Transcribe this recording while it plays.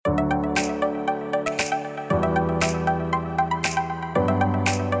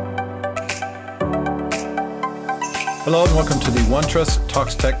Hello and welcome to the OneTrust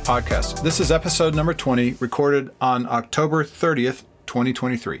Talks Tech podcast. This is episode number 20, recorded on October 30th,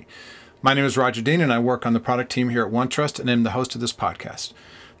 2023. My name is Roger Dean and I work on the product team here at OneTrust and am the host of this podcast.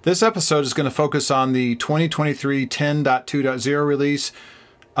 This episode is going to focus on the 2023 10.2.0 release.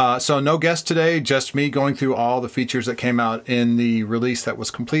 So no guest today, just me going through all the features that came out in the release that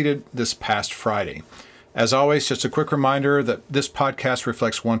was completed this past Friday. As always, just a quick reminder that this podcast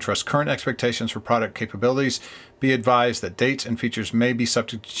reflects OneTrust's current expectations for product capabilities. Be advised that dates and features may be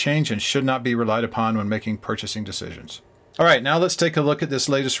subject to change and should not be relied upon when making purchasing decisions. All right, now let's take a look at this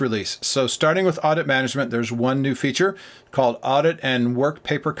latest release. So starting with audit management, there's one new feature called Audit and Work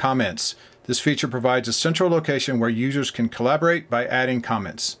Paper Comments. This feature provides a central location where users can collaborate by adding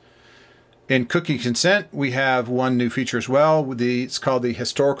comments. In cookie consent, we have one new feature as well. It's called the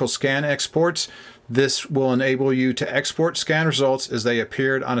historical scan exports. This will enable you to export scan results as they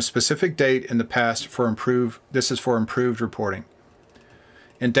appeared on a specific date in the past for improved reporting.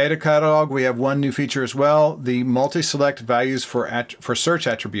 In data catalog, we have one new feature as well, the multi-select values for search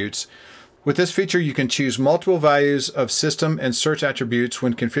attributes. With this feature, you can choose multiple values of system and search attributes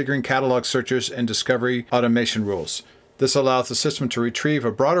when configuring catalog searches and discovery automation rules. This allows the system to retrieve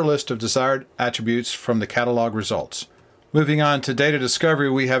a broader list of desired attributes from the catalog results. Moving on to data discovery,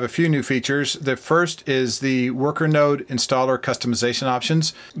 we have a few new features. The first is the worker node installer customization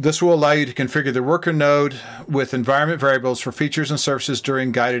options. This will allow you to configure the worker node with environment variables for features and services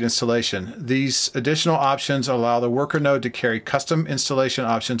during guided installation. These additional options allow the worker node to carry custom installation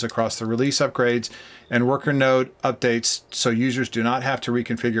options across the release upgrades and worker node updates so users do not have to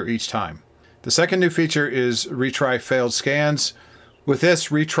reconfigure each time. The second new feature is retry failed scans. With this,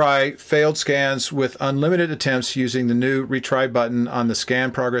 retry failed scans with unlimited attempts using the new retry button on the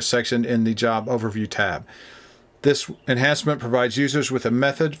scan progress section in the job overview tab. This enhancement provides users with a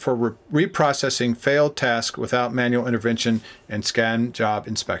method for reprocessing failed tasks without manual intervention and scan job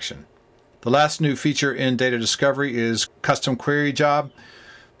inspection. The last new feature in data discovery is custom query job.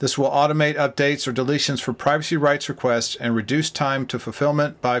 This will automate updates or deletions for privacy rights requests and reduce time to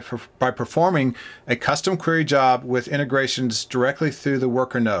fulfillment by performing a custom query job with integrations directly through the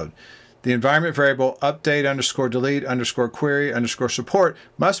worker node. The environment variable update_delete_query_support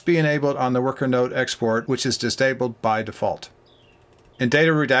must be enabled on the worker node export, which is disabled by default. In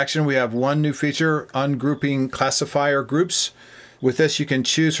data redaction, we have one new feature, ungrouping classifier groups. With this, you can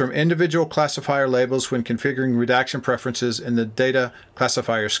choose from individual classifier labels when configuring redaction preferences in the data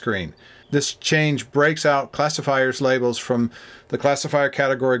classifier screen. This change breaks out classifiers labels from the classifier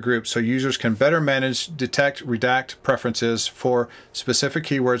category group so users can better manage, detect, redact preferences for specific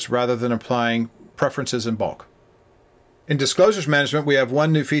keywords rather than applying preferences in bulk. In disclosures management, we have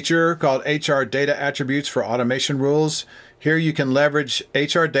one new feature called HR data attributes for automation rules. Here you can leverage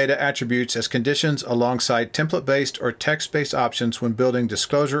HR data attributes as conditions alongside template-based or text-based options when building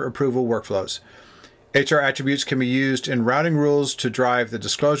disclosure approval workflows. HR attributes can be used in routing rules to drive the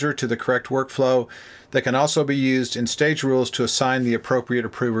disclosure to the correct workflow. They can also be used in stage rules to assign the appropriate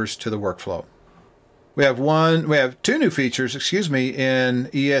approvers to the workflow. We have two new features, in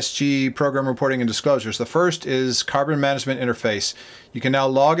ESG program reporting and disclosures. The first is carbon management interface. You can now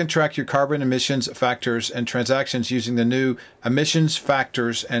log and track your carbon emissions factors and transactions using the new emissions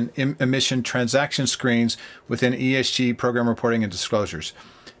factors and emission transaction screens within ESG program reporting and disclosures.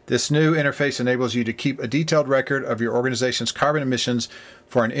 This new interface enables you to keep a detailed record of your organization's carbon emissions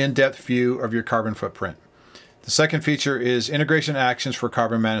for an in-depth view of your carbon footprint. The second feature is integration actions for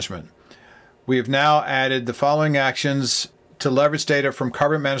carbon management. We have now added the following actions to leverage data from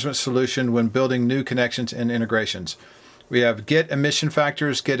carbon management solution when building new connections and integrations. We have get emission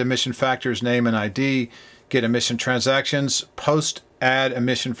factors name and ID, get emission transactions, post add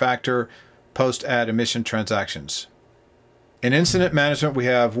emission factor, post add emission transactions. In incident management, we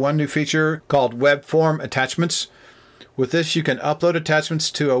have one new feature called web form attachments. With this, you can upload attachments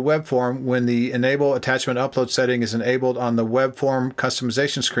to a web form when the enable attachment upload setting is enabled on the web form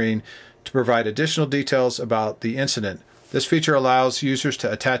customization screen to provide additional details about the incident. This feature allows users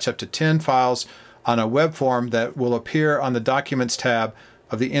to attach up to 10 files on a web form that will appear on the Documents tab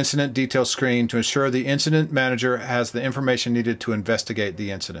of the Incident Details screen to ensure the incident manager has the information needed to investigate the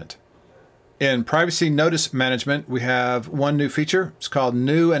incident. In Privacy Notice Management, we have one new feature. It's called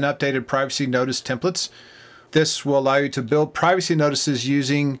New and Updated Privacy Notice Templates. This will allow you to build privacy notices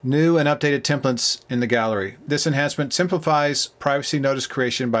using new and updated templates in the gallery. This enhancement simplifies privacy notice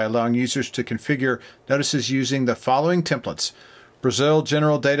creation by allowing users to configure notices using the following templates: Brazil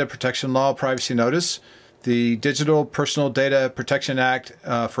General Data Protection Law Privacy Notice, the Digital Personal Data Protection Act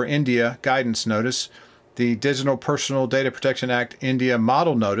for India Guidance Notice, the Digital Personal Data Protection Act India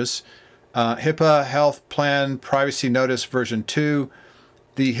Model Notice, HIPAA Health Plan Privacy Notice version 2,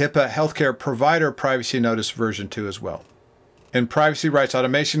 the HIPAA Healthcare Provider Privacy Notice version 2 as well. In privacy rights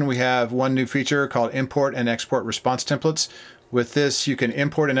automation, we have one new feature called Import and Export Response Templates. With this, you can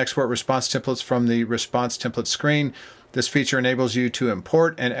import and export response templates from the response template screen. This feature enables you to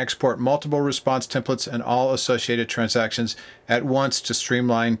import and export multiple response templates and all associated transactions at once to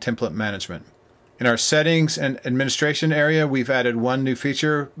streamline template management. In our settings and administration area, we've added one new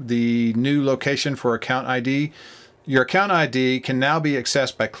feature, the new location for account ID. Your account ID can now be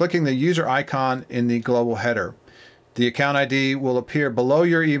accessed by clicking the user icon in the global header. The account ID will appear below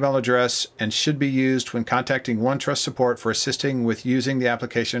your email address and should be used when contacting OneTrust support for assisting with using the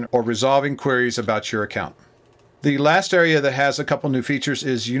application or resolving queries about your account. The last area that has a couple new features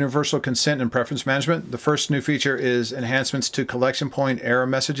is universal consent and preference management. The first new feature is enhancements to collection point error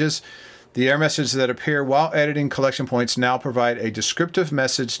messages. The error messages that appear while editing collection points now provide a descriptive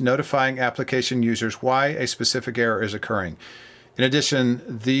message notifying application users why a specific error is occurring. In addition,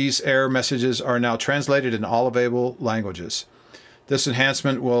 these error messages are now translated in all available languages. This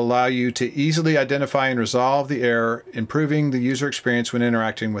enhancement will allow you to easily identify and resolve the error, improving the user experience when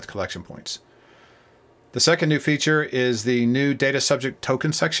interacting with collection points. The second new feature is the new data subject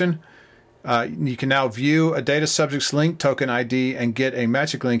token section. You can now view a data subject's link token ID and get a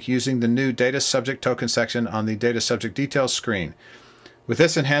magic link using the new data subject token section on the data subject details screen. With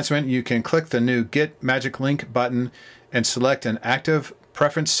this enhancement, you can click the new Get Magic Link button and select an active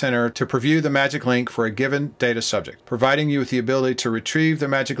preference center to preview the magic link for a given data subject, providing you with the ability to retrieve the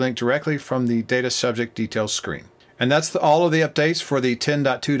magic link directly from the data subject details screen. And that's all of the updates for the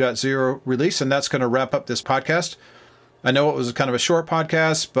 10.2.0 release, and that's going to wrap up this podcast. I know it was kind of a short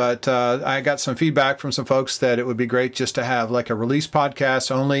podcast, but I got some feedback from some folks that it would be great just to have like a release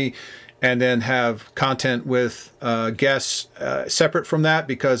podcast only, and then have content with guests separate from that,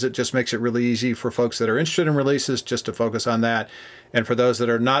 because it just makes it really easy for folks that are interested in releases just to focus on that. And for those that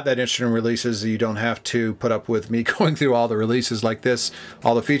are not that interested in releases, you don't have to put up with me going through all the releases like this,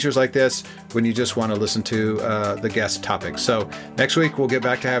 all the features like this, when you just want to listen to the guest topics. So next week, we'll get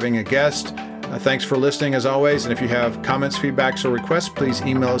back to having a guest. Thanks for listening as always. And if you have comments, feedbacks, or requests, please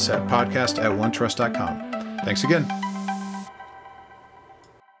email us at podcast@onetrust.com. Thanks again.